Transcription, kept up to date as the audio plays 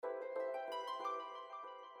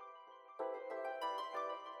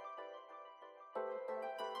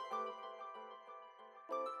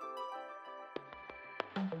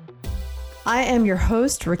I am your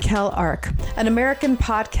host, Raquel Ark, an American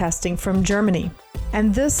podcasting from Germany,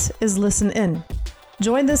 and this is Listen In.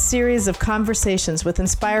 Join this series of conversations with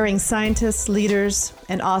inspiring scientists, leaders,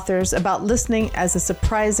 and authors about listening as a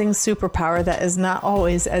surprising superpower that is not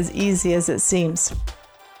always as easy as it seems.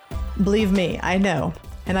 Believe me, I know,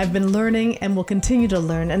 and I've been learning and will continue to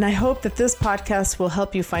learn, and I hope that this podcast will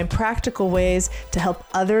help you find practical ways to help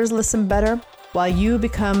others listen better while you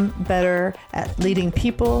become better at leading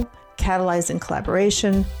people, catalyzing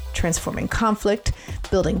collaboration, transforming conflict,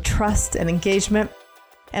 building trust and engagement.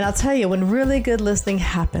 And I'll tell you, when really good listening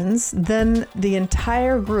happens, then the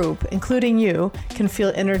entire group, including you, can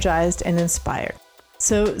feel energized and inspired.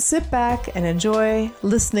 So sit back and enjoy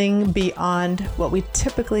listening beyond what we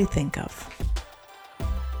typically think of.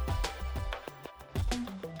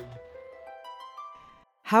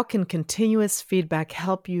 How can continuous feedback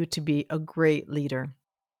help you to be a great leader?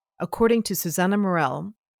 According to Susanne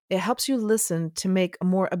Marell, it helps you listen to make a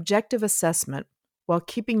more objective assessment while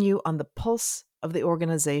keeping you on the pulse of the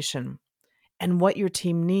organization and what your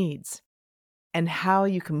team needs, and how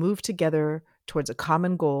you can move together towards a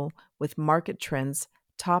common goal with market trends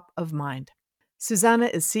top of mind. Susanne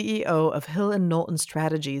is CEO of Hill+Knowlton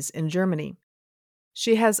Strategies in Germany.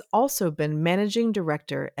 She has also been managing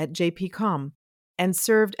director at JP KOM and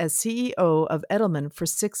served as CEO of Edelman for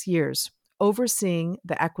 6 years, overseeing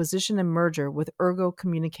the acquisition and merger with ergo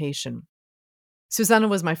Kommunikation. Susanne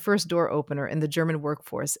was my first door opener in the German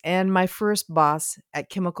workforce and my first boss at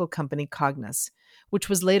chemical company Cognis, which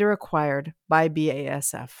was later acquired by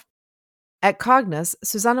BASF. At Cognis,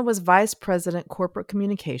 Susanne was Vice President Corporate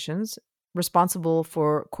Communications, responsible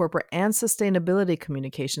for corporate and sustainability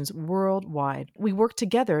communications worldwide. We worked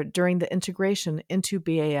together during the integration into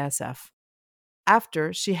BASF.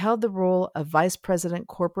 After, she held the role of Vice President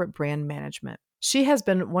Corporate Brand Management. She has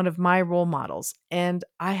been one of my role models, and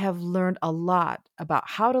I have learned a lot about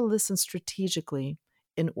how to listen strategically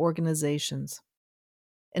in organizations.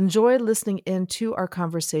 Enjoy listening into our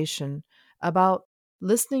conversation about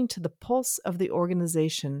listening to the pulse of the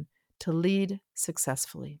organization to lead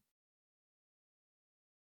successfully.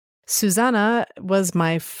 Susanne was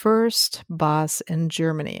my first boss in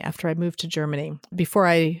Germany after I moved to Germany. Before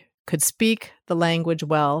I could speak the language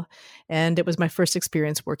well, and it was my first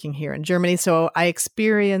experience working here in Germany. So I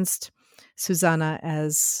experienced Susanne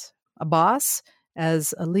as a boss,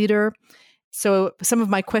 as a leader. So some of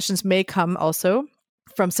my questions may come also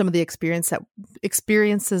from some of the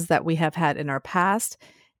experiences that we have had in our past,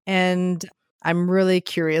 and I'm really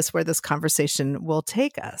curious where this conversation will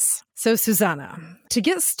take us. So Susanne, to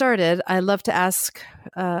get started, I love to ask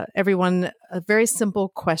everyone a very simple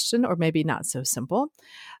question, or maybe not so simple.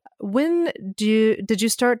 When did you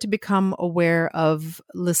start to become aware of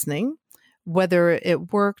listening, whether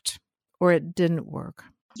it worked or it didn't work?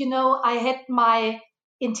 I had my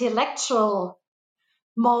intellectual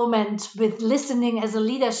moment with listening as a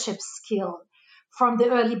leadership skill. From the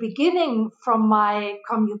early beginning, from my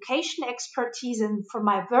communication expertise and from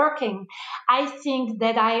my working, I think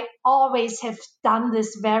that I always have done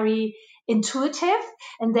this very intuitive,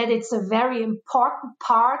 and that it's a very important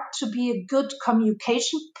part to be a good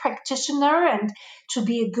communication practitioner and to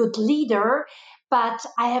be a good leader. But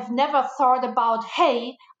I have never thought about,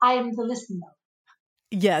 hey, I am the listener.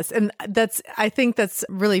 Yes, and I think that's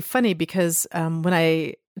really funny because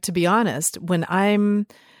to be honest, when I'm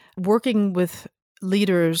working with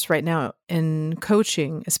leaders right now in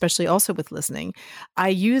coaching, especially also with listening, I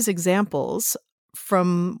use examples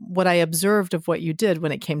from what I observed of what you did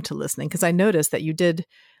when it came to listening, because I noticed that you did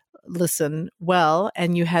listen well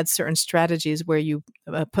and you had certain strategies where you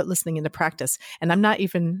put listening into practice. And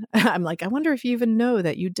I'm like, I wonder if you even know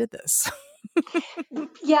that you did this.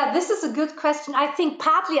 Yeah, this is a good question. I think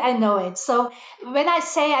partly I know it. So when I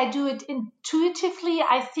say I do it intuitively,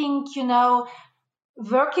 I think,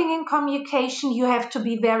 working in communication, you have to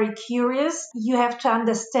be very curious. You have to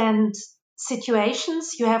understand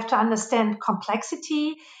situations. You have to understand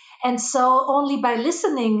complexity. And so only by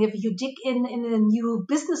listening, if you dig in a new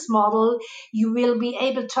business model, you will be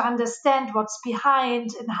able to understand what's behind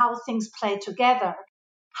and how things play together.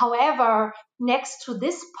 However, next to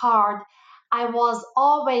this part, I was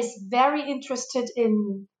always very interested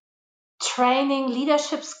in training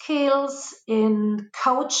leadership skills, in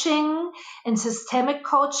coaching, in systemic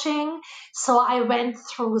coaching. So I went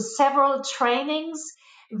through several trainings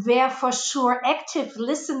where for sure active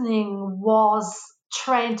listening was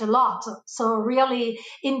trained a lot. So really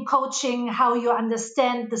in coaching, how you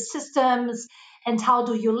understand the systems and how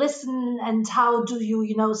do you listen, and how do you,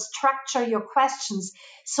 structure your questions.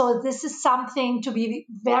 So this is something, to be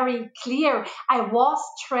very clear, I was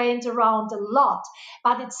trained around a lot,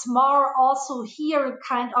 but it's more also here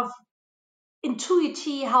kind of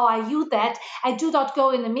intuitive how I use that. I do not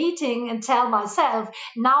go in a meeting and tell myself,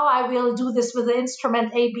 now I will do this with the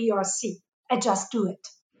instrument A, B, or C. I just do it.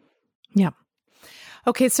 Yeah.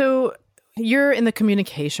 Okay, so you're in the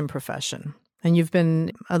communication profession and you've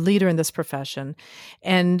been a leader in this profession.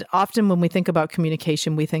 And often when we think about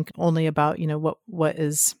communication, we think only about, what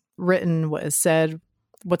is written, what is said,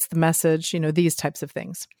 what's the message, these types of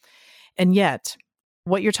things. And yet,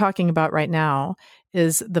 what you're talking about right now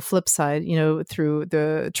is the flip side, through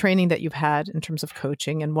the training that you've had in terms of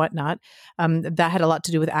coaching and whatnot. That had a lot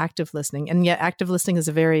to do with active listening. And yet active listening is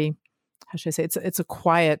a very, how should I say, it's a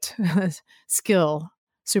quiet skill,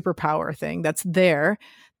 superpower thing that's there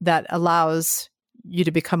that allows you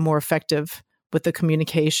to become more effective with the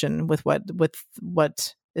communication, with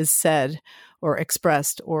what is said or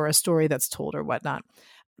expressed, or a story that's told or whatnot.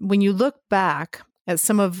 When you look back at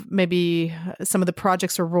some of the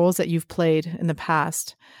projects or roles that you've played in the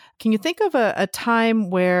past, can you think of a time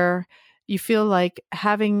where you feel like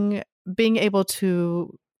being able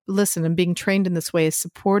to listen and being trained in this way has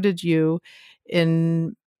supported you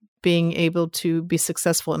in being able to be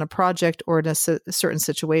successful in a project or in a certain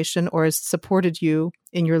situation, or has supported you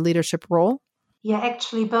in your leadership role? Yeah,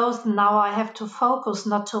 actually both. Now I have to focus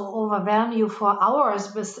not to overwhelm you for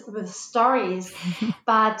hours with stories.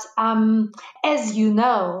 But as you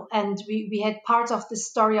know, and we had part of this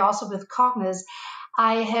story also with Cognis,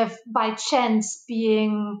 I have by chance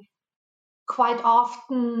quite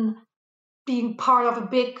often being part of a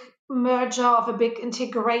big merger, of a big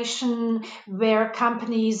integration where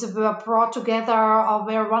companies were brought together, or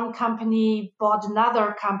where one company bought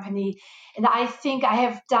another company. And I think I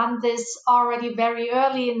have done this already very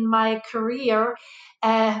early in my career,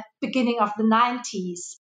 beginning of the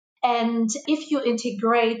 90s. And if you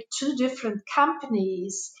integrate two different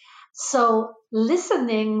companies, so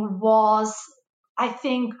listening was, I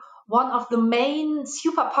think, one of the main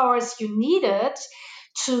superpowers you needed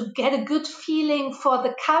to get a good feeling for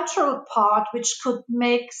the cultural part, which could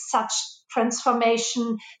make such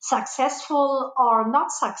transformation successful or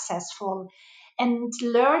not successful. And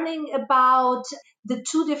learning about the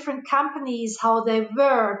two different companies, how they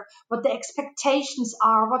work, what the expectations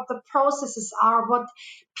are, what the processes are, what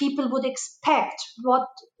people would expect, what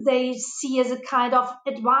they see as a kind of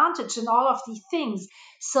advantage in all of these things.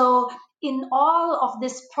 So in all of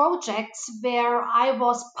these projects where I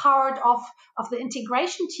was part of the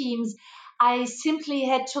integration teams, I simply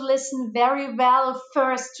had to listen very well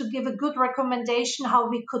first to give a good recommendation how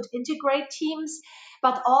we could integrate teams,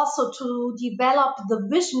 but also to develop the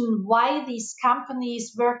vision why these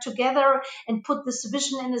companies work together and put this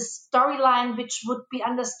vision in a storyline which would be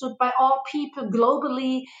understood by all people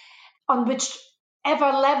globally on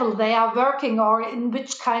whichever level they are working, or in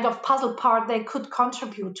which kind of puzzle part they could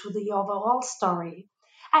contribute to the overall story.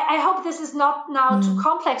 I hope this is not now too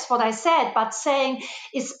complex what I said, but saying,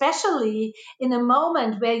 especially in a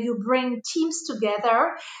moment where you bring teams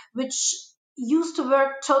together, which used to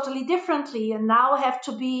work totally differently and now have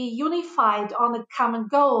to be unified on a common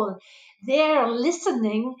goal, their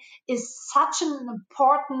listening is such an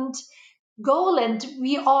important goal. And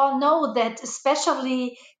we all know that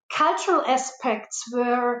especially cultural aspects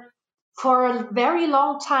were for a very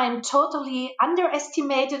long time totally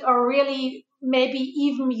underestimated, or really maybe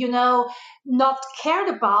even, not cared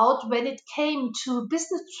about when it came to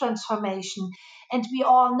business transformation. And we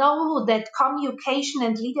all know that communication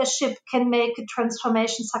and leadership can make a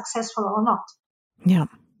transformation successful or not. Yeah.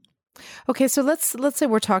 Okay, so let's say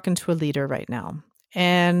we're talking to a leader right now.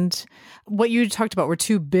 And what you talked about were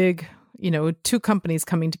two big, two companies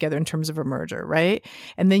coming together in terms of a merger, right?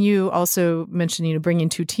 And then you also mentioned, bringing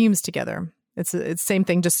two teams together. It's the same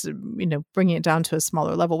thing, just, bringing it down to a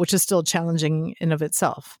smaller level, which is still challenging in of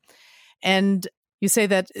itself. And you say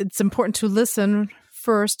that it's important to listen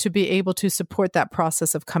first to be able to support that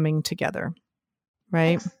process of coming together,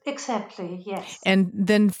 right? Exactly, yes. And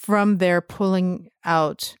then from there, pulling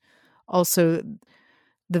out also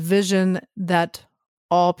the vision that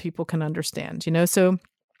all people can understand, So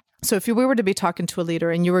if we were to be talking to a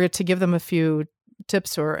leader and you were to give them a few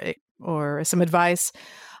tips or some advice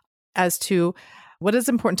as to what is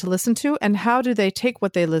important to listen to and how do they take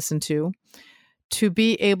what they listen to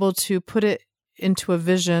be able to put it into a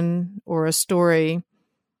vision or a story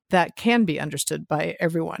that can be understood by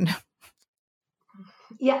everyone.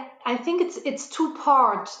 Yeah, I think it's two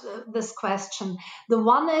parts, this question. The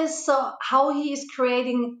one is how he is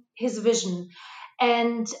creating his vision.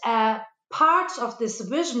 And parts of this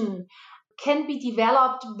vision can be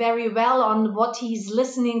developed very well on what he's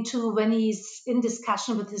listening to when he's in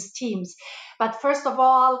discussion with his teams. But first of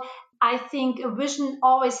all, I think a vision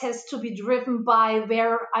always has to be driven by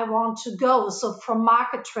where I want to go. So from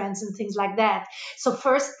market trends and things like that. So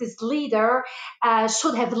first, this leader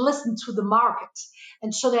should have listened to the market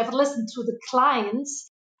and should have listened to the clients.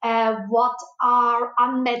 What are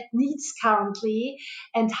unmet needs currently,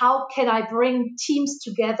 and how can I bring teams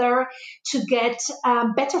together to get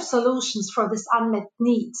better solutions for this unmet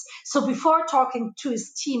needs? So before talking to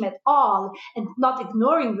his team at all, and not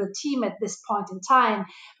ignoring the team at this point in time,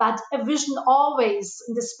 but a vision always,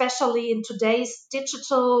 and especially in today's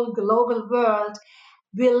digital global world,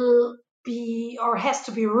 will be or has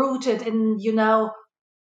to be rooted in,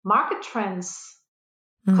 market trends,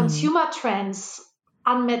 consumer trends,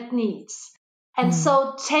 unmet needs. And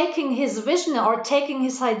so taking his vision or taking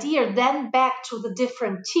his idea then back to the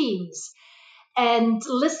different teams and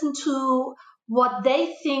listen to what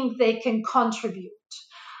they think they can contribute,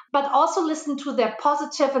 but also listen to their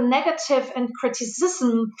positive and negative and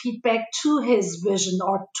criticism feedback to his vision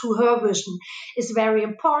or to her vision is very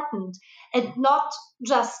important. And not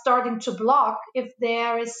just starting to block if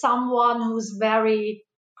there is someone who's very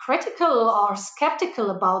critical or skeptical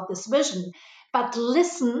about this vision, but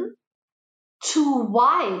listen to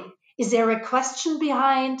why. Is there a question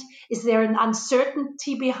behind? Is there an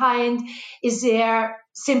uncertainty behind? Is there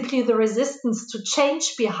simply the resistance to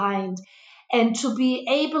change behind? And to be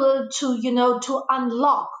able to, to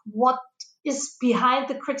unlock what is behind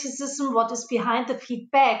the criticism, what is behind the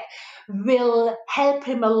feedback, will help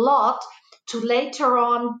him a lot to later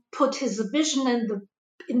on put his vision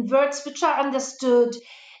in words which are understood,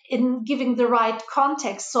 in giving the right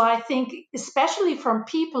context. So I think, especially from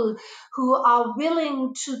people who are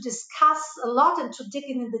willing to discuss a lot and to dig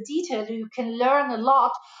in the detail, you can learn a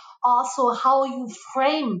lot also how you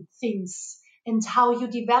frame things and how you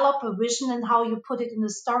develop a vision and how you put it in a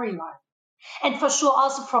storyline. And for sure,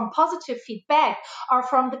 also from positive feedback or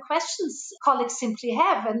from the questions colleagues simply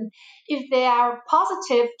have. And if they are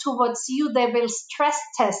positive towards you, they will stress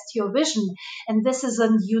test your vision. And this is a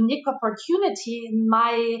unique opportunity in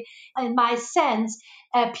my sense.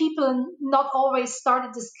 People not always start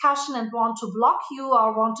a discussion and want to block you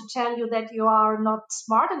or want to tell you that you are not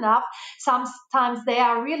smart enough. Sometimes they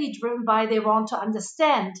are really driven by they want to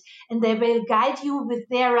understand, and they will guide you with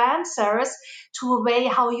their answers to a way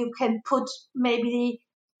how you can put maybe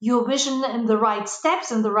your vision in the right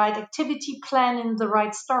steps, in the right activity plan, in the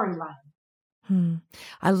right storyline.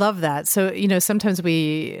 I love that. So, sometimes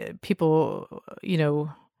people,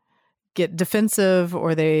 get defensive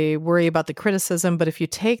or they worry about the criticism. But if you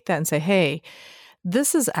take that and say, hey,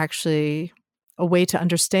 this is actually a way to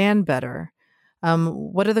understand better.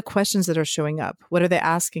 What are the questions that are showing up? What are they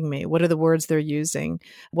asking me? What are the words they're using?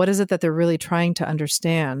 What is it that they're really trying to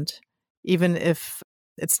understand, even if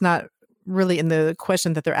it's not really in the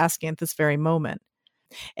question that they're asking at this very moment?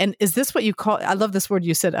 And is this what you call, I love this word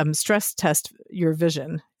you said, stress test your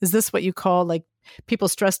vision. Is this what you call like people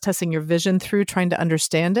stress testing your vision through trying to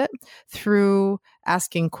understand it, through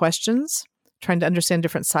asking questions, trying to understand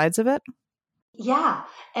different sides of it? Yeah.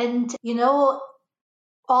 And,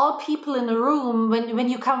 all people in a room, when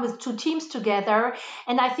you come with two teams together,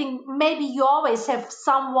 and I think maybe you always have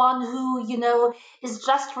someone who, is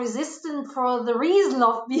just resistant for the reason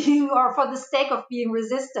of being or for the sake of being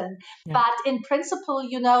resistant. Yeah. But in principle,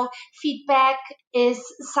 feedback is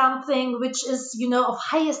something which is, of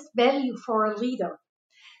highest value for a leader.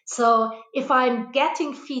 So if I'm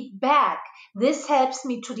getting feedback, this helps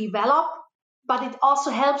me to develop, but it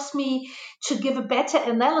also helps me to give a better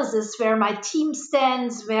analysis where my team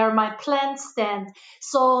stands, where my plans stand.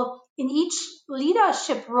 So in each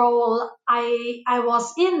leadership role I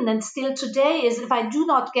was in, and still today, is if I do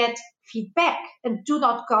not get feedback and do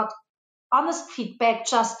not get honest feedback,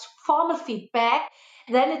 just formal feedback,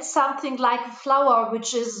 then it's something like a flower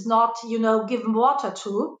which is not, given water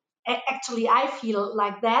to. Actually, I feel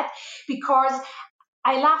like that because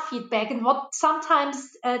I love feedback. And what sometimes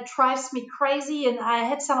drives me crazy, and I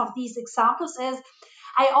had some of these examples, is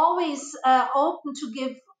I always open to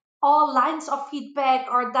give all lines of feedback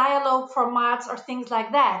or dialogue formats or things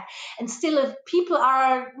like that. And still, if people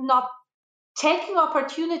are not taking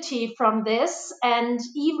opportunity from this, and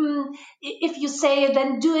even if you say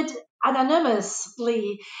then do it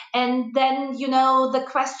anonymously, and then the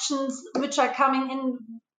questions which are coming in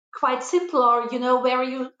quite simple, or where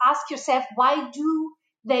you ask yourself, why do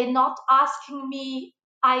they not asking me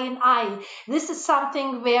I and I? This is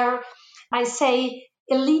something where I say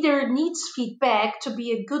a leader needs feedback to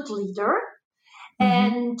be a good leader.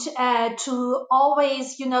 and to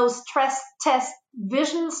always, stress test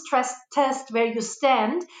vision, stress test where you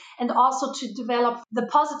stand, and also to develop the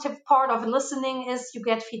positive part of listening is you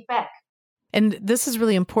get feedback. And this is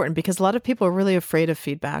really important because a lot of people are really afraid of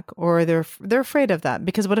feedback, or they're afraid of that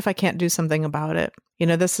because what if I can't do something about it?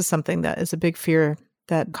 This is something that is a big fear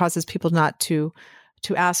that causes people not to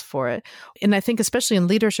ask for it. And I think especially in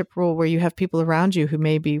leadership role where you have people around you who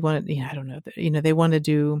maybe want to, I don't know,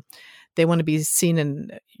 they want to be seen in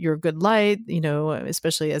your good light,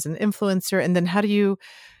 especially as an influencer. And then how do you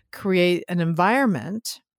create an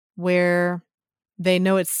environment where they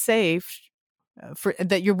know it's safe for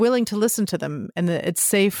that you're willing to listen to them and that it's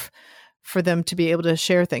safe for them to be able to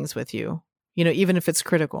share things with you, even if it's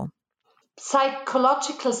critical.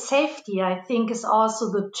 Psychological safety, I think, is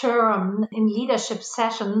also the term in leadership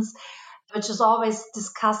sessions, which is always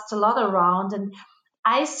discussed a lot around. And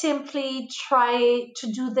I simply try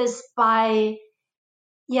to do this by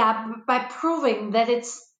proving that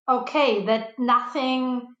it's okay, that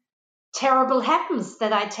nothing terrible happens,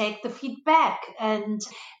 that I take the feedback and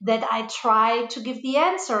that I try to give the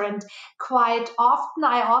answer. And quite often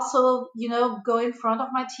I also, go in front of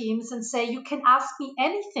my teams and say, you can ask me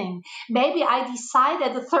anything. Maybe I decide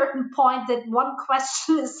at a certain point that one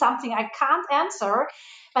question is something I can't answer,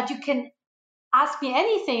 but you can ask me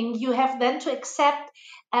anything. You have then to accept,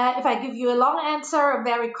 if I give you a long answer, a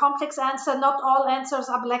very complex answer, not all answers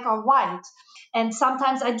are black or white. And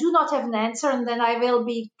sometimes I do not have an answer, and then I will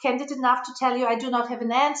be candid enough to tell you I do not have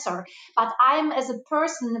an answer. But I'm, as a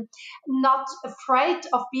person, not afraid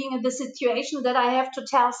of being in the situation that I have to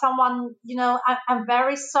tell someone, I'm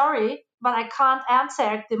very sorry, but I can't answer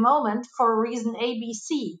at the moment for reason A, B,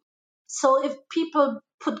 C. So if people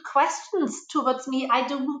put questions towards me, I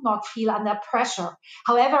do not feel under pressure.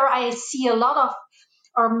 However, I see a lot of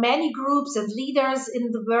or many groups and leaders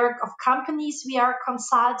in the work of companies we are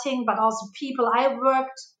consulting, but also people I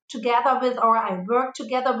worked together with or I work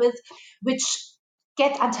together with, which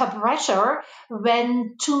get under pressure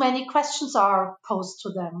when too many questions are posed to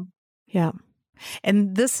them. Yeah.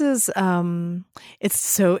 And this is, it's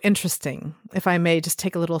so interesting. If I may just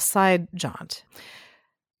take a little side jaunt.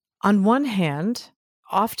 On one hand,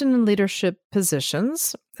 often in leadership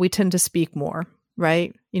positions, we tend to speak more,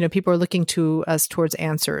 right? People are looking to us towards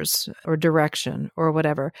answers or direction or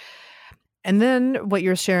whatever. And then what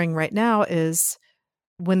you're sharing right now is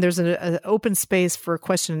when there's an open space for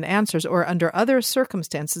question and answers or under other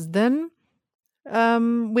circumstances, then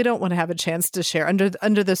we don't want to have a chance to share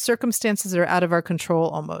under the circumstances that are out of our control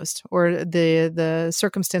almost, or the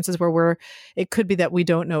circumstances where it could be that we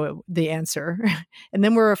don't know the answer, and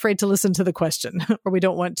then we're afraid to listen to the question, or we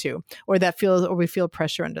don't want to, or we feel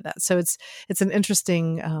pressure under that. So it's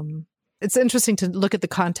interesting to look at the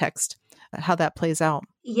context, how that plays out.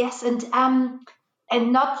 Yes,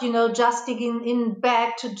 and not just digging in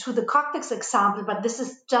back to the Cognis example, but this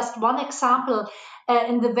is just one example.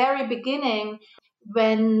 In the very beginning,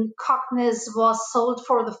 when Cognis was sold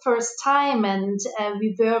for the first time and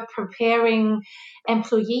we were preparing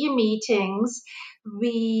employee meetings,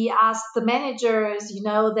 we asked the managers,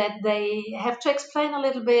 that they have to explain a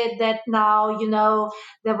little bit that now,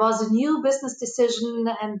 there was a new business decision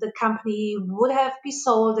and the company would have been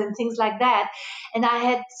sold and things like that. And I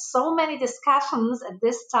had so many discussions at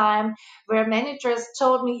this time where managers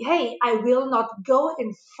told me, hey, I will not go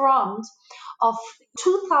in front of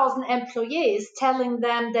 2,000 employees telling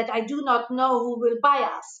them that I do not know who will buy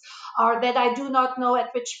us, or that I do not know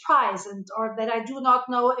at which price, or that I do not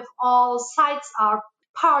know if all sites are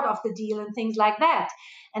part of the deal and things like that.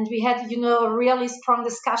 And we had, a really strong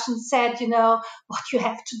discussion, said, what you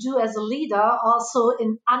have to do as a leader also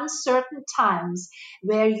in uncertain times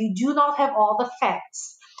where you do not have all the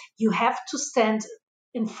facts. You have to stand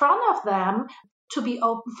in front of them to be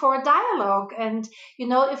open for a dialogue. And,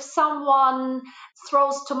 if someone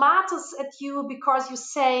throws tomatoes at you because you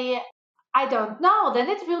say, I don't know, then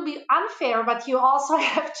it will be unfair, but you also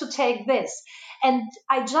have to take this. And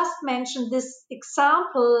I just mentioned this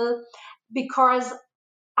example because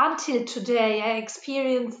until today, I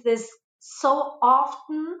experience this so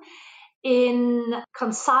often in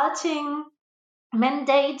consulting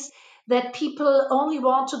mandates that people only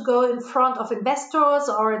want to go in front of investors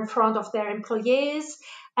or in front of their employees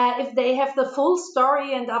if they have the full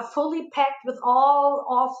story and are fully packed with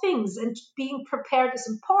all things. And being prepared is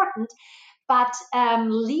important. But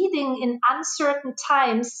leading in uncertain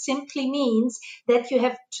times simply means that you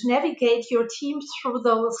have to navigate your team through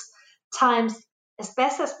those times as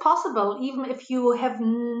best as possible, even if you have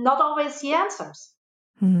not always the answers.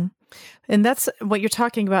 Mm-hmm. And that's what you're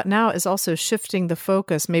talking about now is also shifting the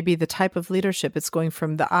focus, maybe the type of leadership. It's going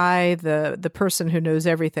from the I, the person who knows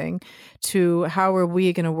everything, to how are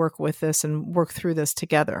we going to work with this and work through this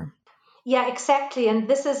together? Yeah, exactly. And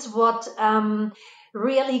this is what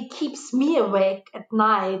really keeps me awake at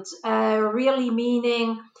night, really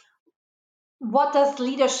meaning what does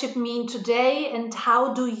leadership mean today and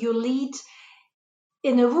how do you lead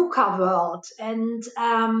in a VUCA world? And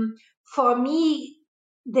for me,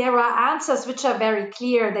 there are answers which are very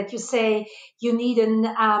clear that you say you need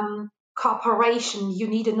an cooperation, you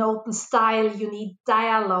need an open style, you need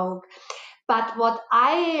dialogue. But what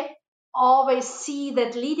I always see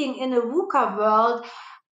that leading in a VUCA world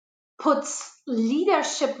puts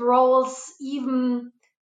leadership roles even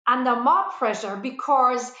under more pressure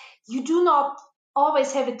because you do not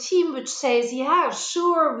always have a team which says, yeah,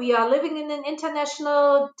 sure, we are living in an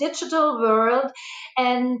international digital world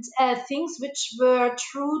and things which were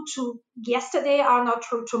true to yesterday are not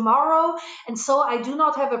true tomorrow. And so I do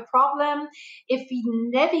not have a problem if we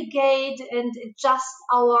navigate and adjust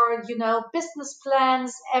our, business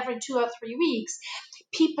plans every 2 or 3 weeks.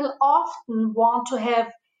 People often want to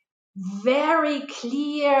have very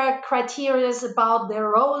clear criteria about their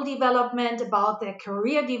role development, about their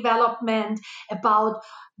career development, about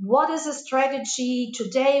what is a strategy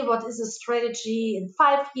today, what is a strategy in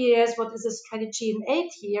 5 years, what is a strategy in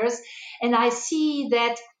 8 years. And I see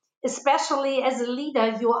that, especially as a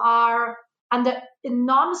leader, you are under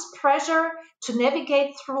enormous pressure to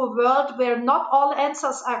navigate through a world where not all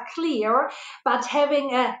answers are clear, but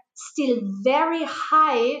having a still very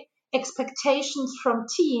high expectations from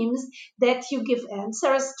teams that you give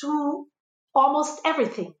answers to almost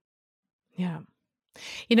everything. Yeah.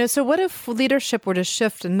 So what if leadership were to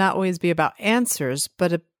shift and not always be about answers,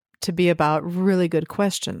 but to be about really good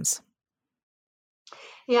questions?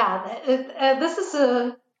 Yeah, this is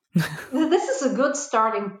a good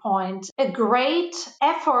starting point. A great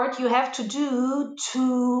effort you have to do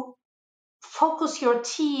to focus your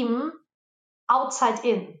team outside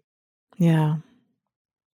in. Yeah.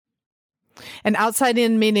 And outside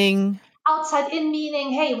in meaning? Outside in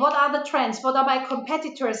meaning, hey, what are the trends? What are my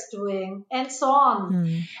competitors doing? And so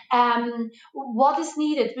on. What is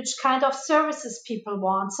needed? Which kind of services people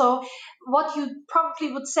want? So what you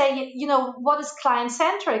probably would say, what is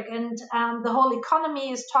client-centric? And the whole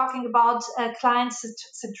economy is talking about client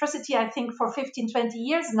centricity, I think, for 15, 20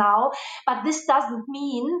 years now. But this doesn't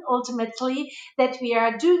mean, ultimately, that we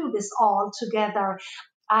are doing this all together.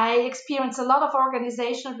 I experience a lot of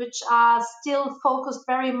organizations which are still focused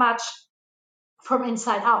very much from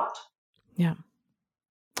inside out. Yeah.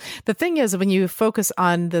 The thing is, when you focus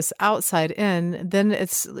on this outside in, then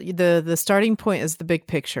it's the starting point is the big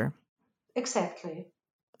picture. Exactly.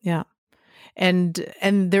 Yeah. And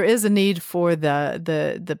there is a need for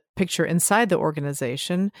the picture inside the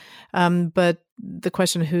organization. But the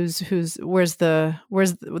question, where's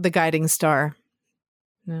the guiding star?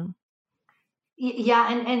 No. Yeah.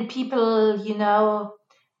 And people,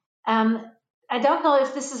 I don't know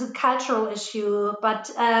if this is a cultural issue, but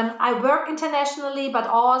I work internationally, but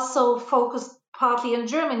also focused partly in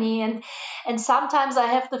Germany. And sometimes I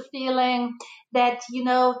have the feeling that,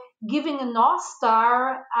 giving a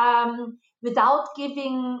Northstar without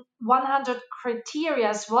giving 100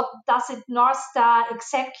 criteria, what does it Northstar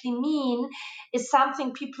exactly mean, is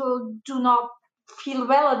something people do not feel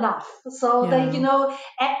well enough. So Yeah. they,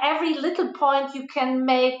 every little point you can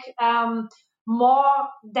make more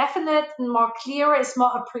definite and more clear is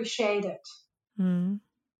more appreciated. Mm.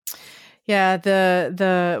 Yeah,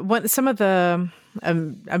 the one some of the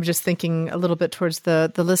I'm just thinking a little bit towards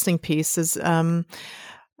the listening piece is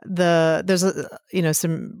there's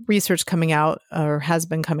some research coming out or has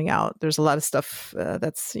been coming out. There's a lot of stuff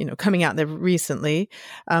that's coming out there recently.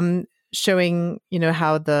 Showing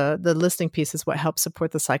how the listening piece is what helps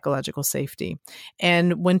support the psychological safety,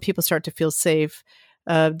 and when people start to feel safe,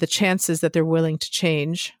 the chances that they're willing to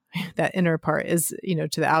change that inner part is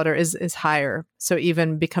to the outer is higher. So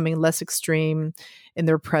even becoming less extreme in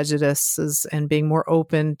their prejudices and being more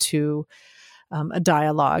open to a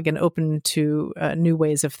dialogue and open to new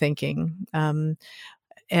ways of thinking.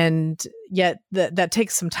 And yet that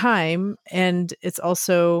takes some time, and it's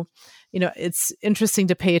also it's interesting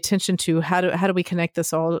to pay attention to how do we connect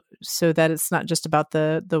this all so that it's not just about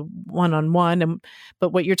the one-on-one, but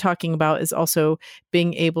what you're talking about is also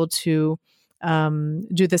being able to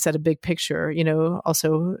do this at a big picture,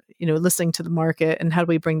 also listening to the market, and how do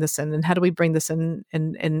we bring this in, and how do we bring this in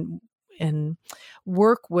and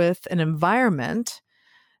work with an environment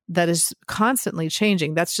that is constantly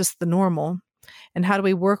changing. That's just the normal. And how do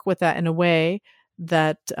we work with that in a way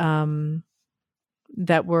that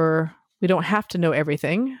that we don't have to know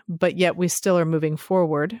everything, but yet we still are moving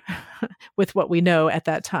forward with what we know at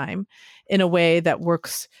that time in a way that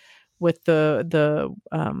works with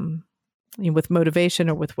with motivation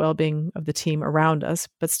or with well-being of the team around us,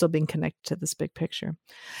 but still being connected to this big picture.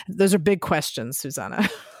 Those are big questions, Susanne.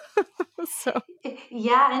 So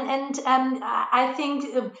I think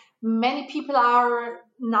many people are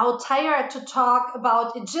now tired to talk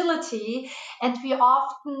about agility, and we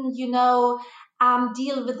often,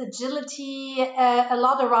 deal with agility a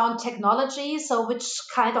lot around technology. So, which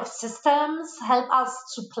kind of systems help us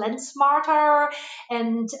to plan smarter,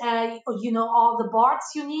 and all the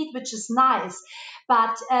boards you need, which is nice.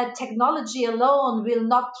 But technology alone will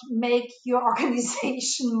not make your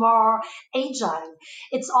organization more agile.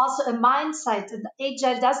 It's also a mindset. And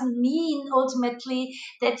agile doesn't mean ultimately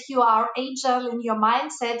that you are agile in your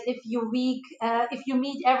mindset if you meet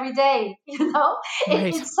every day.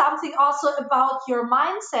 right. It's something also about your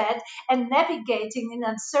mindset and navigating in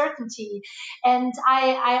uncertainty. And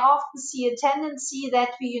I often see a tendency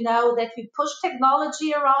that we push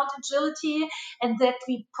technology around agility, and that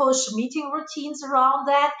we push meeting routines around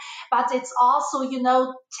that. But it's also,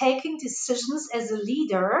 taking decisions as a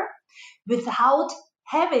leader without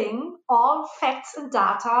having all facts and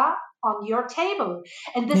data on your table.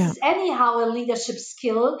 And this is anyhow a leadership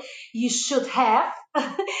skill you should have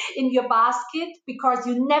in your basket, because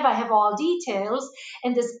you never have all details.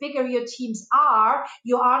 And as bigger your teams are,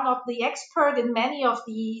 you are not the expert in many of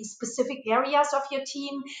the specific areas of your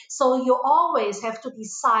team. So you always have to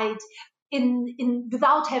decide in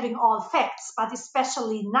without having all facts. But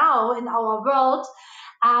especially now in our world,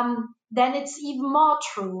 then it's even more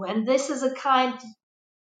true. And this is a kind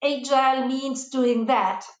agile means doing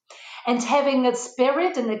that, and having a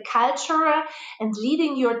spirit and a culture, and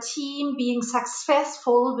leading your team being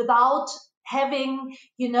successful without having,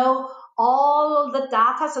 all the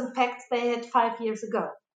data and facts they had 5 years ago.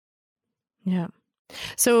 Yeah.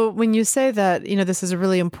 So when you say that, this is a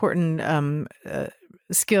really important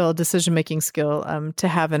skill, decision-making skill to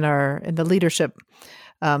have in the leadership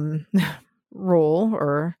role,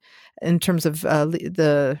 or in terms of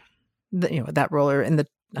that role, or in the,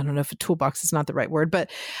 I don't know if a toolbox is not the right word, but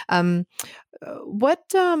what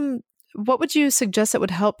would you suggest that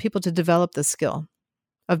would help people to develop the skill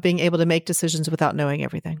of being able to make decisions without knowing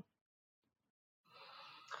everything?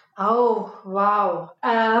 Oh, wow.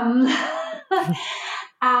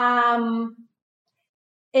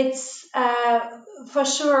 It's for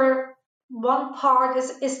sure, one part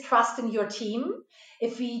is trust in your team.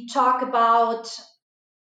 If we talk about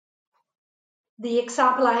the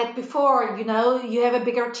example I had before, you have a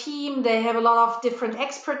bigger team, they have a lot of different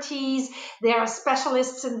expertise, they are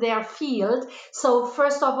specialists in their field. So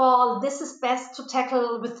first of all, this is best to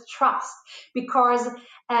tackle with trust, because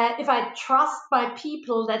if I trust my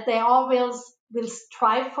people that they always will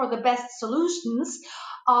strive for the best solutions,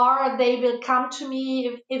 or they will come to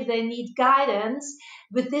me if they need guidance,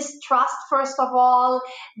 with this trust, first of all,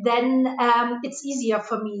 then it's easier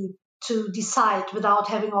for me to decide without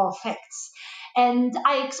having all facts. And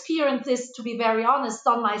I experienced this, to be very honest,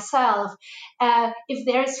 on myself. If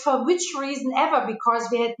there is, for which reason ever, because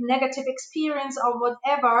we had negative experience or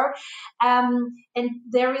whatever, and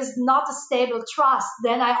there is not a stable trust,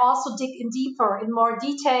 then I also dig in deeper, in more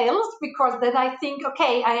details, because then I think,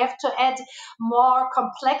 okay, I have to add more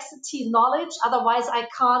complexity knowledge, otherwise I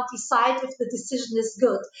can't decide if the decision is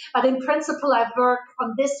good. But in principle, I work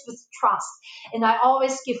on this with trust. And I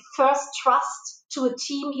always give first trust to a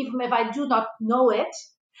team, even if I do not know it,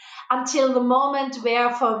 until the moment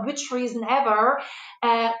where, for which reason ever,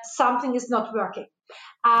 something is not working.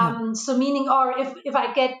 So meaning, or if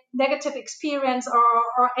I get negative experience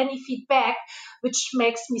or any feedback, which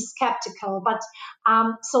makes me skeptical. But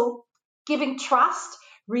so giving trust,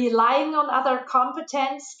 relying on other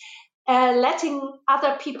competence, letting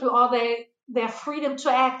other people or their freedom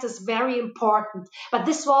to act is very important. But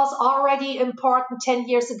this was already important 10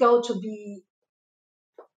 years ago to be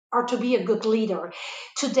a good leader.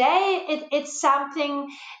 Today, it's something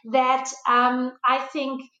that I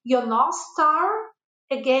think your Northstar,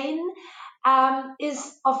 again,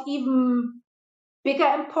 is of even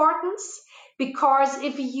bigger importance, because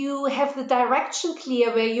if you have the direction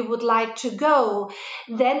clear where you would like to go,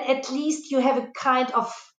 then at least you have a kind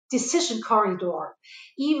of decision corridor.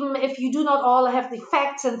 Even if you do not all have the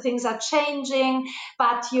facts and things are changing,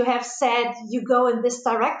 but you have said you go in this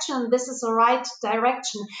direction, this is the right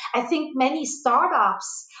direction. I think many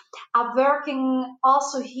startups are working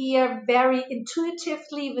also here very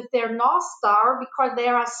intuitively with their North Star, because they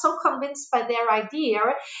are so convinced by their idea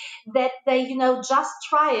that they, just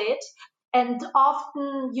try it. and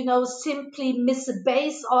often, simply miss a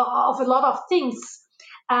base of a lot of things.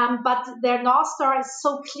 But their Northstar is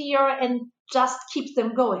so clear and just keeps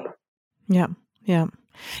them going. Yeah. Yeah.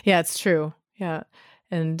 Yeah, it's true. Yeah.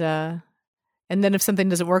 And then if something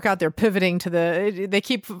doesn't work out, they're pivoting to they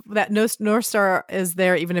keep that North Star is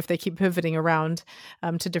there, even if they keep pivoting around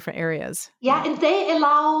to different areas. Yeah, and they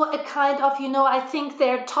allow a kind of, I think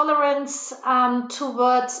their tolerance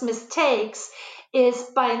towards mistakes is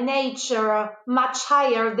by nature much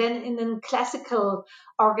higher than in a classical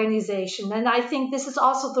organization. And I think this is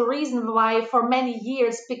also the reason why for many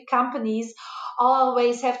years big companies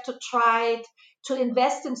always have to try to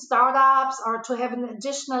invest in startups or to have an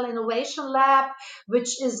additional innovation lab,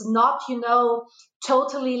 which is not,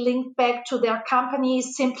 totally linked back to their company,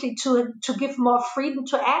 simply to give more freedom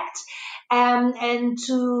to act, and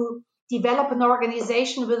to develop an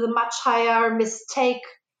organization with a much higher mistake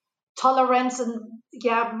tolerance, and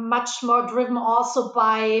much more driven also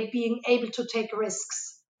by being able to take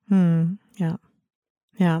risks. Yeah.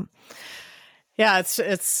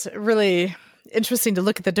 It's really interesting to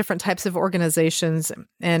look at the different types of organizations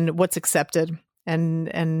and what's accepted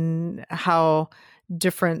and how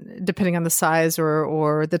different, depending on the size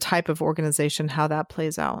or the type of organization, how that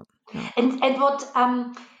plays out. Yeah. And what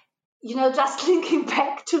just linking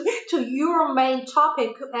back to your main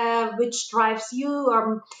topic, which drives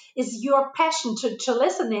you, is your passion to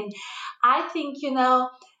listening. I think,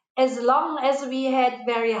 as long as we had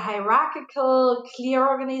very hierarchical, clear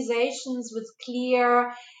organizations with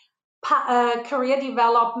clear career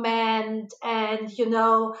development and,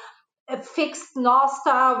 a fixed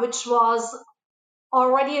Northstar, which was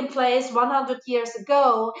already in place 100 years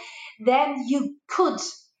ago, then you could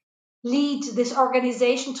lead this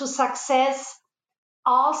organization to success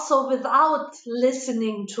also without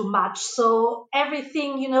listening too much. So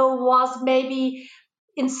everything, was maybe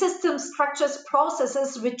in system structures,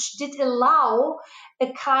 processes, which did allow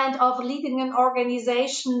a kind of leading an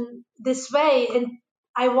organization this way. And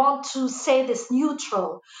I want to say this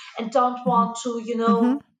neutral and don't want to,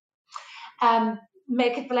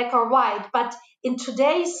 make it black or white. But in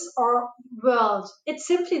today's world, it's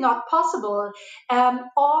simply not possible.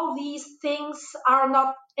 All these things are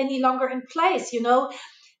not any longer in place.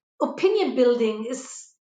 Opinion building is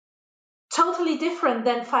totally different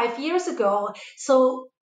than 5 years ago. So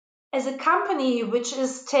as a company which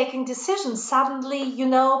is taking decisions, suddenly,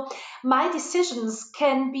 my decisions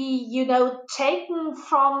can be, taken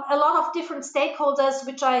from a lot of different stakeholders,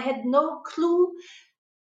 which I had no clue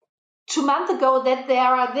 2 months ago that they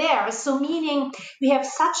are there. So meaning we have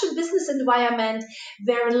such a business environment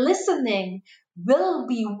where listening will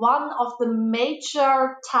be one of the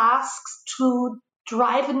major tasks to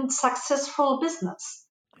drive a successful business.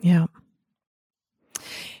 Yeah.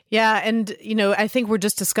 Yeah, and I think we're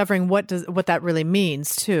just discovering what that really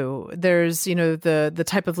means too. There's the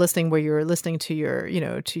type of listening where you're listening to your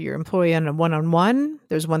employee on a one-on-one.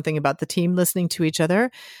 There's one thing about the team listening to each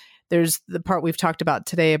other. There's the part we've talked about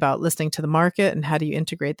today about listening to the market and how do you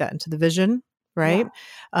integrate that into the vision, right?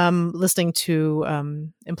 Yeah. Listening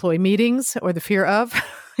to employee meetings or the fear of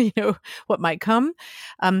what might come.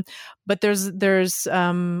 But there's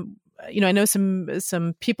I know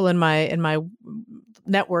some people in my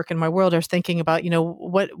network in my world are thinking about,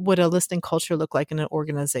 what would a listening culture look like in an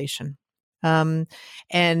organization? And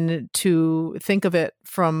to think of it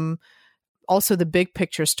from also the big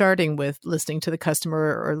picture, starting with listening to the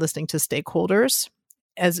customer or listening to stakeholders,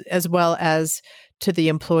 as well as to the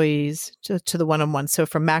employees, to the one-on-one. So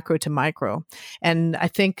from macro to micro. And I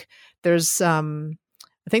think there's a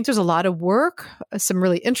lot of work, some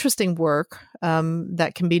really interesting work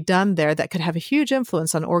that can be done there that could have a huge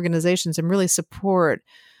influence on organizations and really support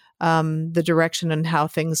the direction and how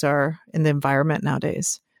things are in the environment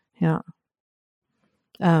nowadays. Yeah.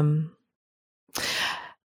 I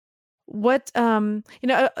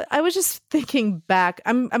was just thinking back.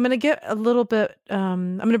 I'm going to get a little bit.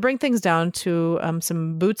 I'm going to bring things down to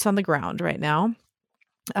some boots on the ground right now.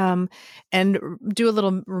 And do a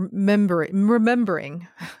little remembering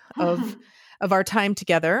of our time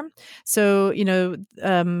together. So, the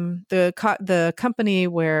company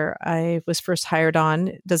where I was first hired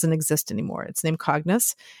on doesn't exist anymore. It's named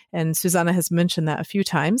Cognis, and Susanne has mentioned that a few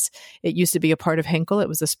times. It used to be a part of Henkel. It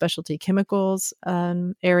was a specialty chemicals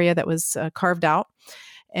area that was carved out,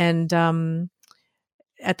 and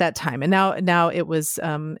at that time. And now it was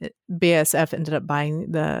BASF ended up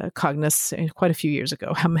buying the Cognis quite a few years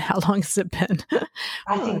ago. How long has it been?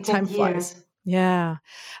 I think 10 years. Flies. Yeah.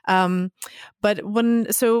 But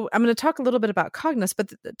so I'm going to talk a little bit about Cognis, but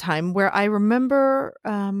the time where I remember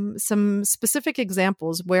some specific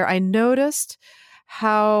examples where I noticed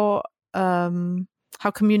how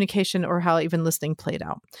communication or how even listening played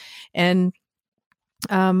out. And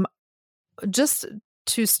just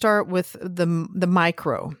to start with the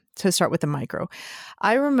micro,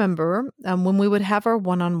 I remember when we would have our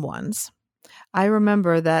one-on-ones, I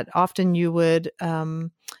remember that often you would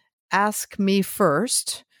ask me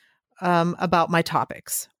first about my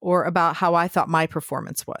topics or about how I thought my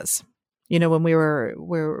performance was, when we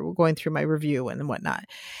were going through my review and whatnot.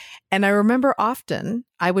 And I remember often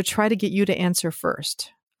I would try to get you to answer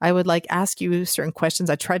first. I would ask you certain questions.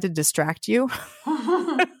 I tried to distract you.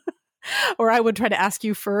 Or I would try to ask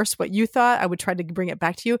you first what you thought. I would try to bring it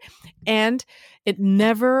back to you. And it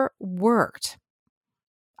never worked.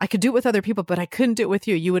 I could do it with other people, but I couldn't do it with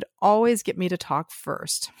you. You would always get me to talk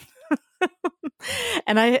first.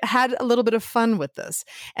 And I had a little bit of fun with this.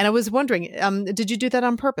 And I was wondering, did you do that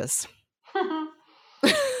on purpose?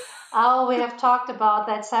 Oh, we have talked about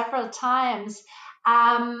that several times.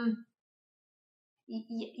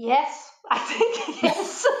 Yes, I think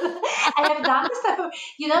yes. I have done this type of,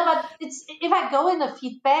 but it's if I go in a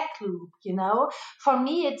feedback loop, for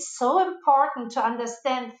me it's so important to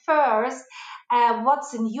understand first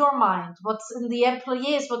what's in your mind, what's in the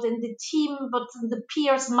employees, what's in the team, what's in the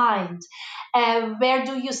peers' mind. Where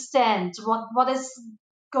do you stand? What is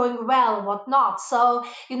going well, what not? So,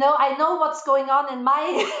 I know what's going on in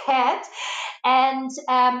my head. And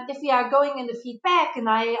if we are going in the feedback and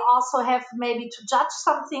I also have maybe to judge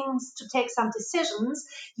some things, to take some decisions,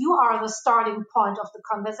 you are the starting point of the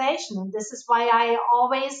conversation. And this is why I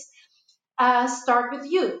always start with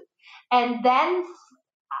you. And then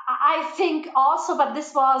I think also, but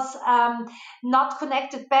this was not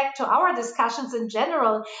connected back to our discussions in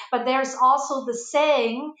general, but there's also the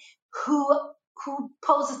saying, who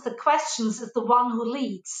poses the questions is the one who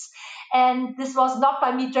leads. And this was not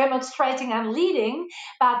by me demonstrating I'm leading,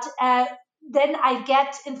 but then I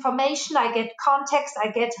get information, I get context, I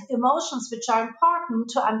get emotions which are important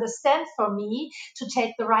to understand for me to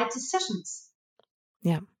take the right decisions.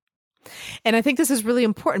 Yeah. And I think this is really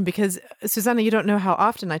important because, Susanne, you don't know how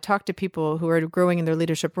often I talk to people who are growing in their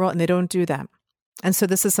leadership role and they don't do that. And so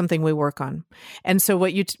this is something we work on. And so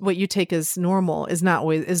what you take as normal is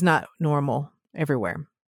not normal everywhere.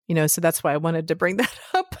 So that's why I wanted to bring that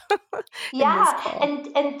up. Yeah,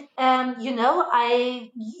 and you know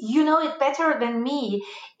it better than me.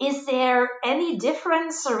 Is there any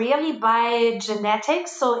difference really by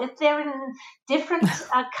genetics? So is there a different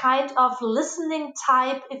kind of listening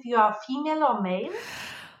type if you are female or male?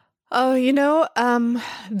 Oh,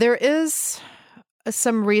 there is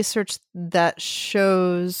some research that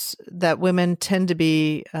shows that women tend to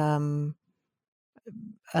be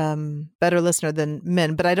better listener than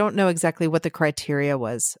men, but I don't know exactly what the criteria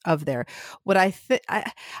was of there. What I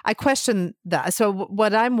question that. So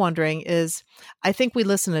what I'm wondering is, I think we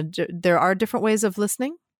listen there are different ways of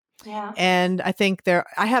listening. Yeah. And I think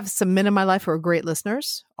I have some men in my life who are great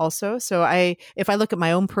listeners also. So if I look at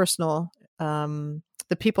my own personal,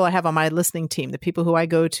 the people I have on my listening team, the people who I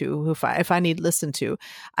go to, if I need listened to,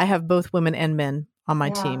 I have both women and men on my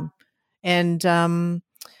team. And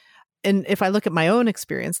if I look at my own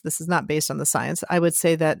experience, this is not based on the science, I would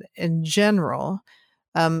say that in general,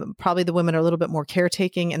 probably the women are a little bit more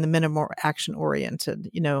caretaking and the men are more action oriented,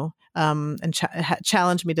 and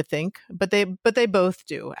challenge me to think, but they both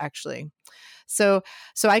do actually. So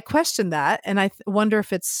I question that, and I wonder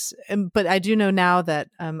if it's, but I do know now that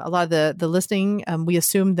a lot of the listening, we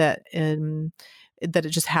assume that it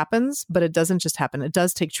just happens, but it doesn't just happen. It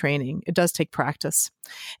does take training. It does take practice.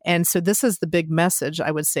 And so this is the big message,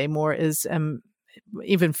 I would say more is,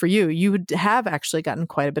 even for you, you would have actually gotten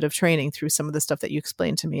quite a bit of training through some of the stuff that you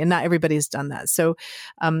explained to me. And not everybody's done that. So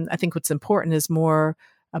I think what's important is more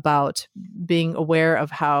about being aware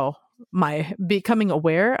of becoming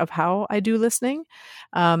aware of how I do listening,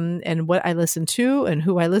 and what I listen to and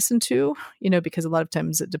who I listen to, because a lot of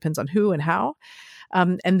times it depends on who and how.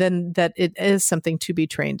 And then that it is something to be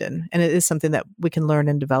trained in, and it is something that we can learn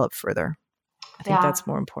and develop further. I think that's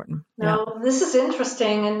more important. No, this is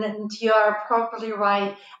interesting, and you are probably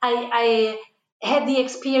right. I had the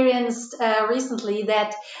experience recently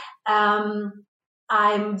that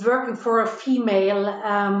I'm working for a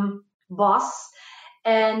female boss,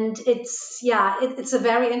 and it's a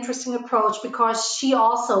very interesting approach because she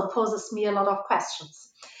also poses me a lot of questions,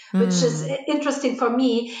 which is interesting for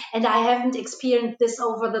me, and I haven't experienced this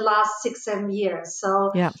over the last 6-7 years.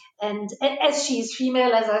 So, and as she's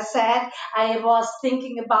female, as I said, I was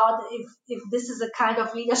thinking about if this is a kind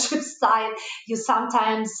of leadership style you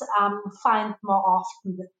sometimes find more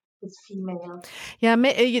often with female. Yeah,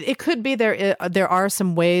 it could be there are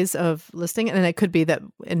some ways of listening, and it could be that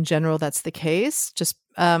in general that's the case.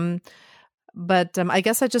 But I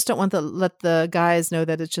guess I just don't want to let the guys know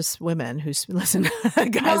that it's just women who listen.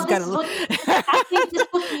 Guys got to. I think this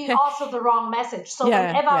would be also the wrong message. So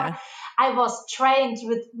whenever I was trained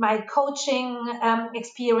with my coaching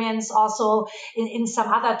experience, also in some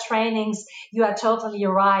other trainings, you are totally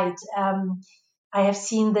right. I have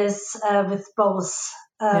seen this with both.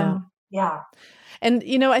 Yeah. And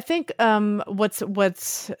I think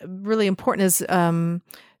what's really important is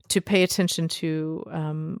to pay attention to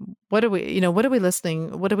what are we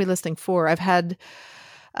listening for. I've had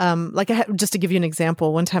just to give you an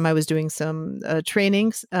example, one time I was doing some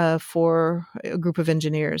trainings for a group of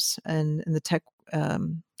engineers in the tech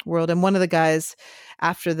world, and one of the guys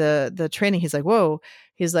after the training, he's like, "Whoa!"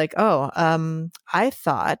 He's like, "Oh, I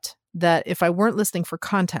thought that if I weren't listening for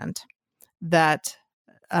content, that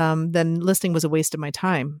then listening was a waste of my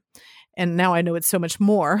time, and now I know it's so much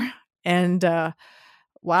more." And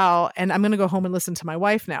wow, and I'm going to go home and listen to my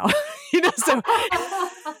wife now. So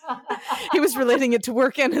he was relating it to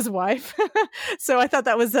work and his wife. So I thought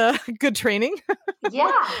that was a good training.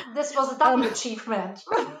 Yeah, this was a double achievement.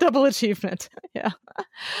 Double achievement. Yeah.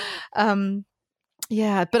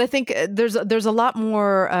 Yeah, but I think there's a lot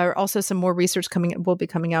more. Also, some more research will be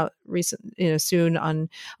coming out soon on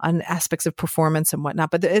aspects of performance and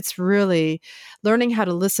whatnot. But it's really learning how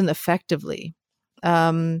to listen effectively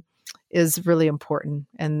is really important,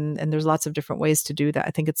 and there's lots of different ways to do that.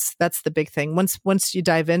 I think that's the big thing. Once you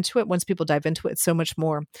dive into it, once people dive into it, it's so much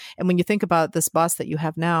more. And when you think about this boss that you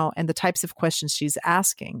have now and the types of questions she's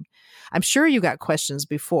asking, I'm sure you got questions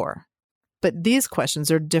before, but these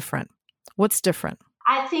questions are different. What's different?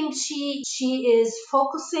 I think she is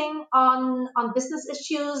focusing on business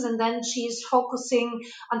issues, and then she's focusing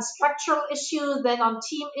on structural issues, then on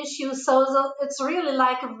team issues. So it's really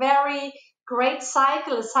like a very great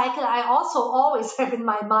cycle, a cycle I also always have in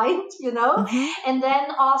my mind, Mm-hmm. and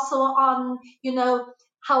then also on,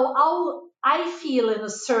 how I feel in a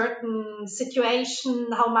certain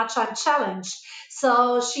situation, how much I'm challenged.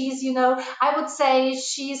 So she's, I would say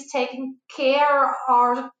she's taking care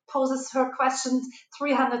or poses her questions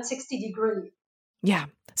 360 degree. Yeah.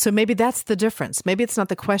 So maybe that's the difference. Maybe it's not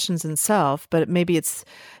the questions themselves, but maybe it's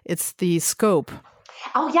the scope.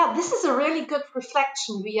 Oh, yeah, this is a really good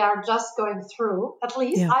reflection we are just going through. At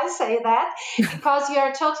least I say that, because you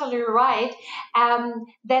are totally right.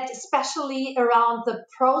 That especially around the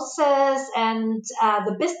process and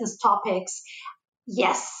the business topics,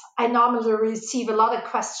 yes, I normally receive a lot of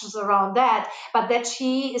questions around that, but that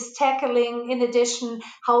she is tackling, in addition,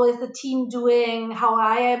 how is the team doing, how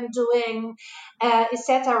I am doing,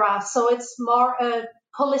 etc. So it's more a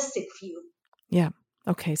holistic view. Yeah.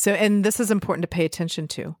 Okay. So, and this is important to pay attention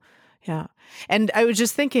to. Yeah. And I was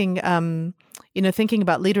just thinking, thinking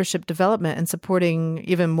about leadership development and supporting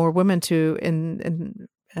even more women in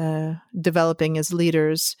developing as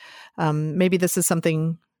leaders. Maybe this is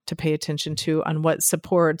something to pay attention to on what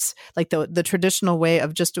supports, like the traditional way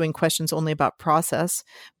of just doing questions only about process,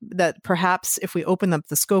 that perhaps if we open up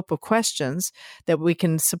the scope of questions, that we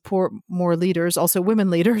can support more leaders, also women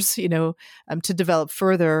leaders, to develop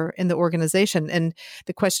further in the organization. And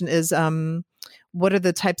the question is, what are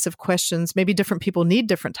the types of questions? Maybe different people need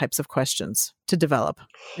different types of questions to develop.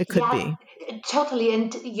 It could be. Totally.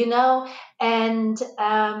 And,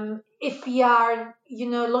 if we are,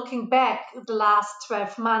 looking back the last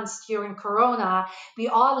 12 months during Corona, we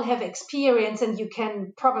all have experience, and you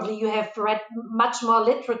have read much more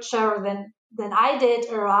literature than I did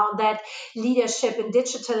around that leadership in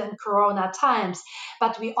digital and Corona times.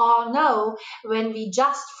 But we all know when we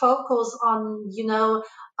just focus on,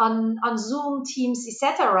 on Zoom, Teams,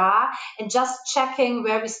 etc., and just checking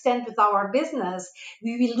where we stand with our business,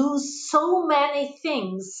 we will lose so many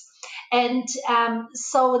things. And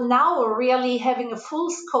so now we're really having a full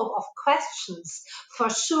scope of questions, for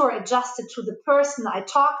sure, adjusted to the person I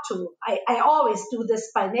talk to. I always do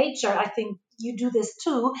this by nature. I think you do this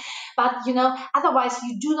too. But, otherwise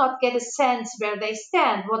you do not get a sense where they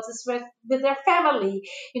stand, what is with their family.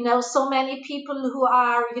 So many people who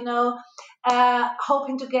are,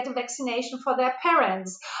 hoping to get a vaccination for their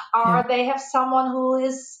parents, or they have someone who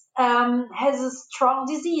has a strong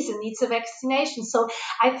disease and needs a vaccination. So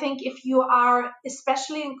I think if you are,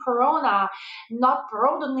 especially in Corona, not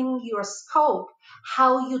broadening your scope,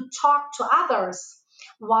 how you talk to others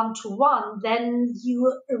one-to-one, then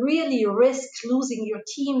you really risk losing your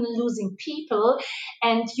team, losing people,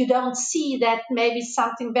 and you don't see that maybe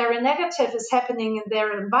something very negative is happening in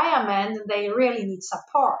their environment and they really need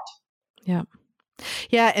support. Yeah.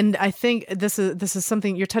 Yeah, and I think this is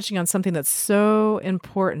something you're touching on, something that's so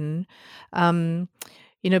important.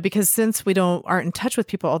 Because since we aren't in touch with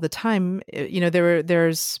people all the time,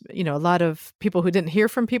 there's a lot of people who didn't hear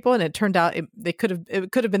from people, and it turned out it could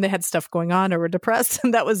have been they had stuff going on or were depressed,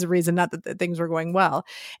 and that was the reason, not that things were going well.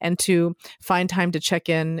 And to find time to check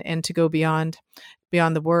in and to go beyond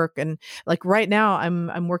the work. And like right now,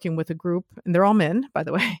 I'm working with a group, and they're all men, by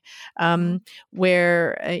the way,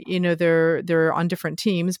 where they're on different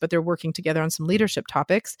teams, but they're working together on some leadership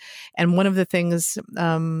topics. And one of the things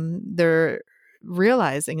they're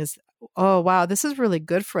realizing is, oh, wow, this is really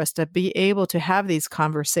good for us to be able to have these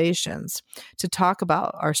conversations, to talk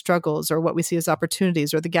about our struggles or what we see as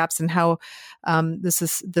opportunities or the gaps, and how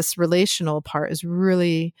this relational part is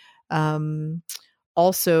really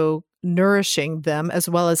also nourishing them, as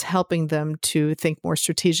well as helping them to think more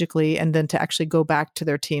strategically, and then to actually go back to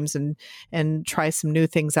their teams and try some new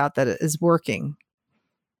things out that is working.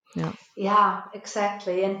 Yeah,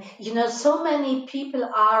 exactly. And so many people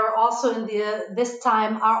are also in this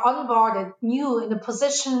time are onboarded new in a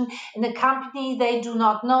position in a company they do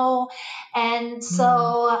not know. And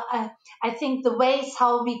so I think the ways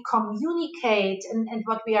how we communicate and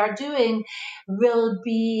what we are doing will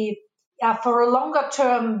be for a longer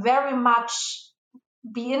term very much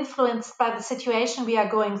be influenced by the situation we are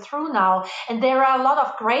going through now. And there are a lot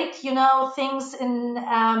of great, things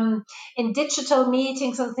in digital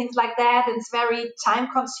meetings and things like that. It's very time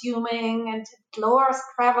consuming and it lowers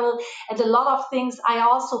travel and a lot of things I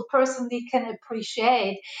also personally can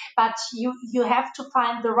appreciate. But you have to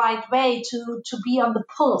find the right way to be on the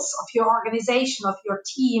pulse of your organization, of your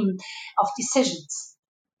team, of decisions.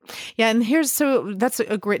 Yeah, and that's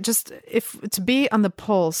a great, just if to be on the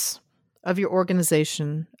pulse of your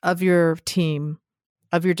organization, of your team,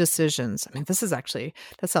 of your decisions. I mean, this is actually,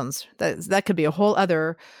 that could be a whole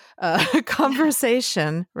other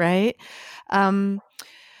conversation, right? On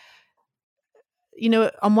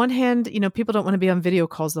one hand, people don't want to be on video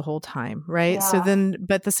calls the whole time, right? Yeah. So then,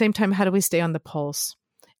 but at the same time, how do we stay on the pulse?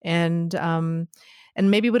 And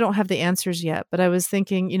maybe we don't have the answers yet, but I was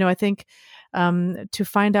thinking, I think to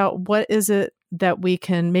find out what is it that we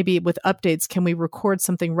can, maybe with updates, can we record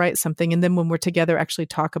something, write something, and then when we're together actually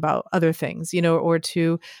talk about other things, or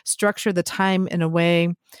to structure the time in a way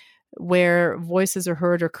where voices are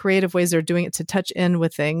heard or creative ways they're doing it to touch in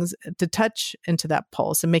with things, to touch into that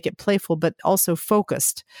pulse and make it playful, but also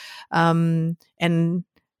focused, and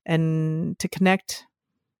to connect,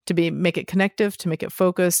 make it connective, to make it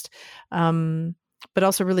focused, but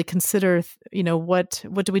also really consider, what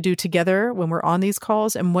do we do together when we're on these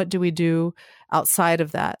calls, and what do we do outside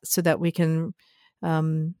of that, so that we can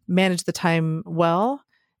manage the time well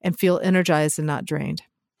and feel energized and not drained.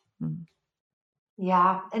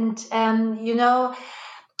 Yeah, and I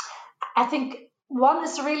think one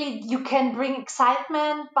is really you can bring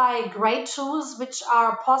excitement by great tools which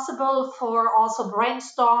are possible for also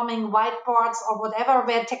brainstorming, whiteboards or whatever,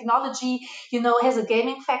 where technology, has a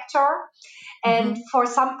gaming factor. And for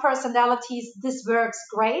some personalities, this works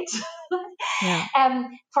great. Yeah.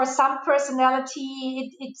 For some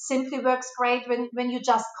personality, it simply works great when you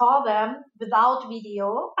just call them without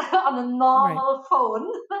video on a normal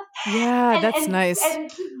phone. Yeah, that's nice.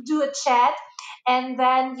 And do a chat. And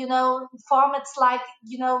then, formats like,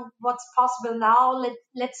 what's possible now,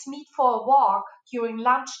 let's meet for a walk during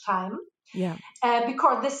lunchtime. Yeah.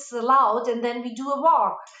 Because this is allowed, and then we do a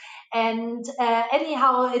walk. And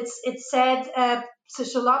anyhow, it's said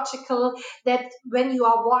psychological that when you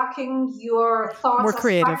are walking, your thoughts more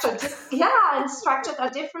creative. Structured, and structured are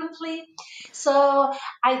differently. So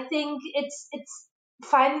I think it's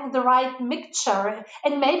finding the right mixture,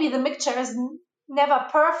 and maybe the mixture is never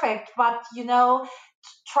perfect, but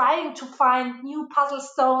trying to find new puzzle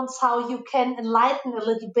stones how you can enlighten a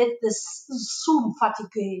little bit this Zoom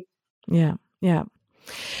fatigue. Yeah.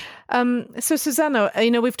 So Susanne,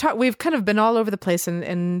 we've kind of been all over the place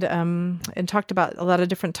and talked about a lot of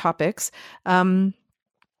different topics.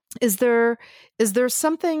 Is there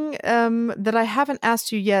something that I haven't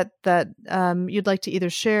asked you yet that you'd like to either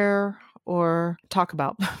share or talk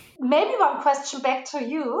about? Maybe one question back to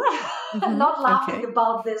you. Not laughing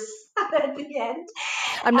about this at the end.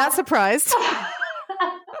 I'm not surprised.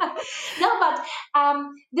 No, but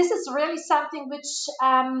this is really something which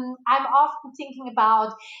I'm often thinking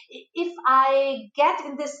about. If I get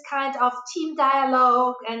in this kind of team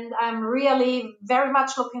dialogue, and I'm really very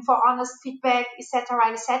much looking for honest feedback, etc.,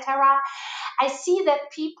 I see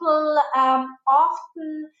that people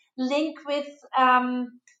often link with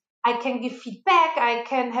I can give feedback, I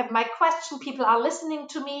can have my question, people are listening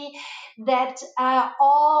to me. that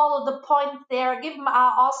all the points they are given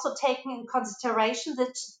are also taken in consideration.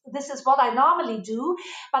 That this is what I normally do,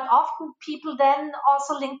 but often people then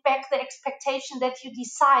also link back the expectation that you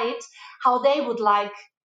decide how they would like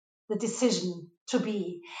the decision to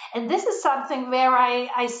be. And this is something where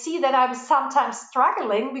I see that I'm sometimes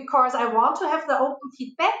struggling because I want to have the open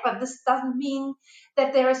feedback, but this doesn't mean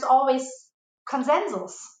that there is always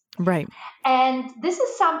consensus. Right. And this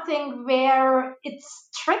is something where it's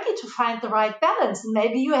tricky to find the right balance. And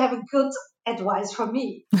maybe you have a good advice for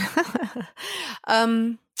me. Well,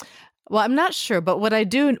 I'm not sure, but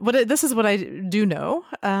this is what I do know,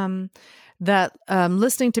 that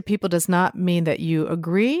listening to people does not mean that you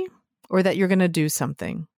agree or that you're going to do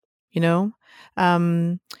something,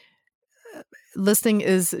 listening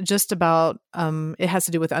is just about, it has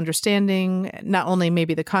to do with understanding, not only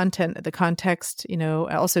maybe the content, the context,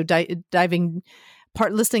 also diving.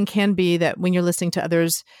 Listening can be that when you're listening to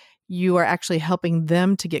others, you are actually helping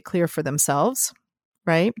them to get clear for themselves,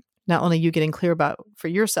 right? Not only you getting clear about for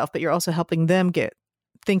yourself, but you're also helping them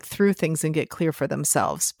think through things and get clear for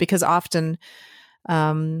themselves. Because often,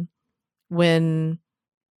 when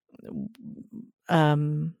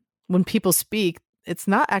people speak, it's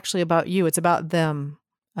not actually about you; it's about them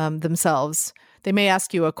themselves. They may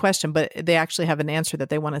ask you a question, but they actually have an answer that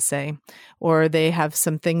they want to say, or they have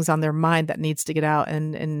some things on their mind that needs to get out.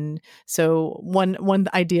 And so one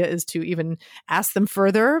idea is to even ask them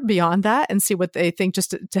further beyond that and see what they think,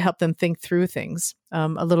 just to help them think through things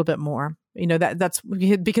a little bit more. That's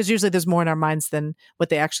because usually there's more in our minds than what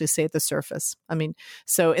they actually say at the surface.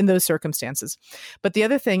 So in those circumstances. But the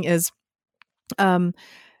other thing is,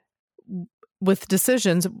 with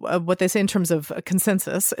decisions, what they say in terms of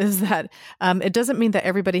consensus is that it doesn't mean that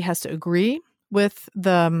everybody has to agree with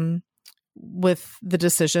the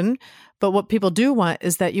decision, but what people do want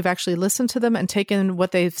is that you've actually listened to them and taken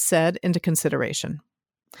what they've said into consideration,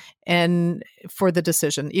 and for the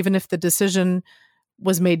decision, even if the decision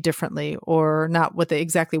was made differently or not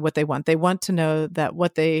exactly what they want. They want to know that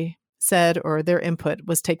what they said or their input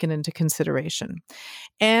was taken into consideration.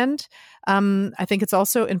 And I think it's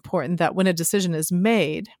also important that when a decision is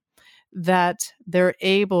made, that they're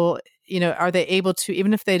able, are they able to,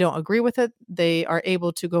 even if they don't agree with it, they are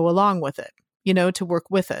able to go along with it, to work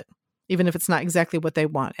with it, even if it's not exactly what they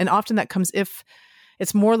want. And often that comes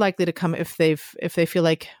it's more likely to come if they feel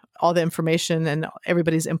like all the information and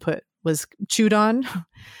everybody's input was chewed on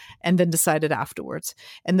and then decided afterwards.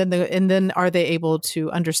 And then are they able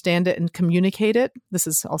to understand it and communicate it? This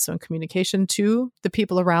is also in communication to the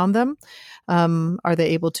people around them. Are they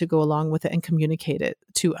able to go along with it and communicate it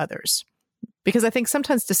to others? Because I think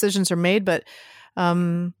sometimes decisions are made, but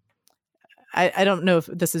I don't know if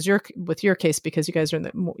this is with your case, because you guys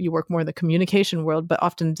you work more in the communication world, but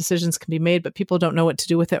often decisions can be made, but people don't know what to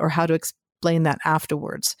do with it or how to explain that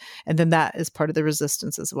afterwards. And then that is part of the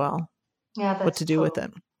resistance as well. Yeah, that's what to do true. with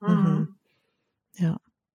it. Mm-hmm. Yeah.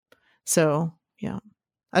 So, yeah.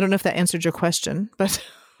 I don't know if that answered your question, but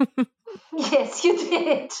yes, you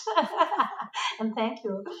did. And thank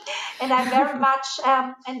you. And I very much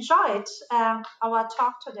enjoyed our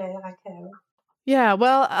talk today, Raquel. Yeah,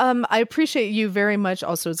 well, I appreciate you very much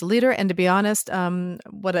also as a leader. And to be honest, I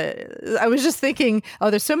was just thinking,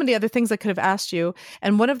 there's so many other things I could have asked you.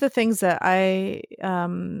 And one of the things that I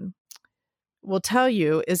will tell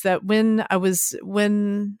you is that when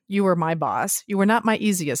you were my boss, you were not my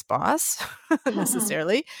easiest boss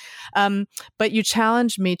necessarily, but you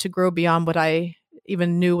challenged me to grow beyond what I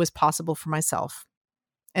even knew was possible for myself.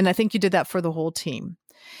 And I think you did that for the whole team.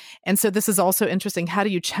 And so this is also interesting. How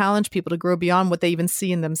do you challenge people to grow beyond what they even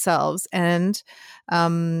see in themselves? And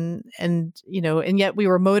yet we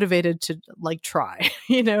were motivated to try,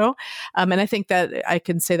 and I think that I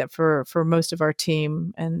can say that for most of our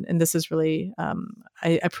team. And this is really,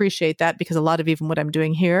 I appreciate that, because a lot of even what I'm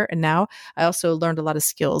doing here and now, I also learned a lot of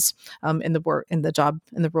skills in the work, in the job,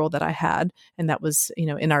 in the role that I had. And that was,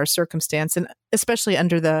 in our circumstance, and especially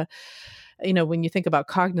under the, when you think about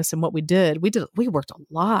Cognis and what we worked a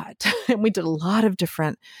lot and we did a lot of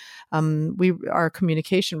different, our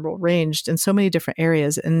communication role ranged in so many different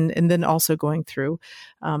areas, and then also going through,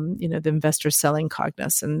 the investors selling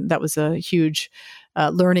Cognis. And that was a huge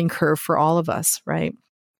learning curve for all of us. Right.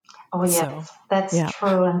 Oh, yes, that's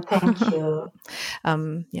true. And thank you.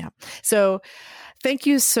 So thank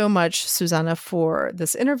you so much, Susanne, for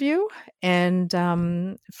this interview and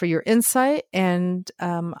for your insight. And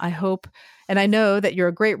I hope, and I know that you're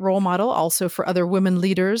a great role model also for other women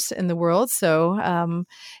leaders in the world. So,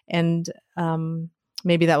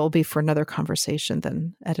 maybe that will be for another conversation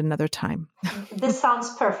then at another time. This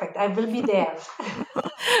sounds perfect. I will be there.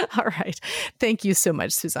 All right. Thank you so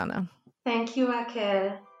much, Susanne. Thank you,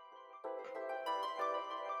 Raquel.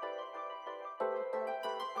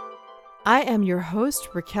 I am your host,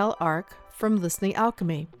 Raquel Ark from Listening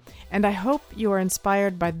Alchemy, and I hope you are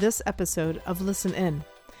inspired by this episode of Listen In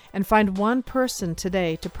and find one person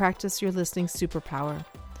today to practice your listening superpower.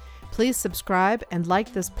 Please subscribe and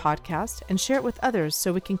like this podcast and share it with others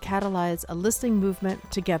so we can catalyze a listening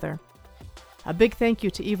movement together. A big thank you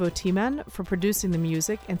to Ivo Tiemann for producing the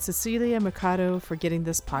music and Cecilia Mercado for getting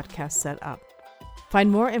this podcast set up.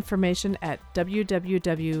 Find more information at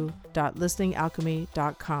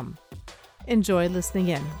www.listeningalchemy.com. Enjoy listening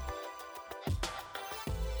in.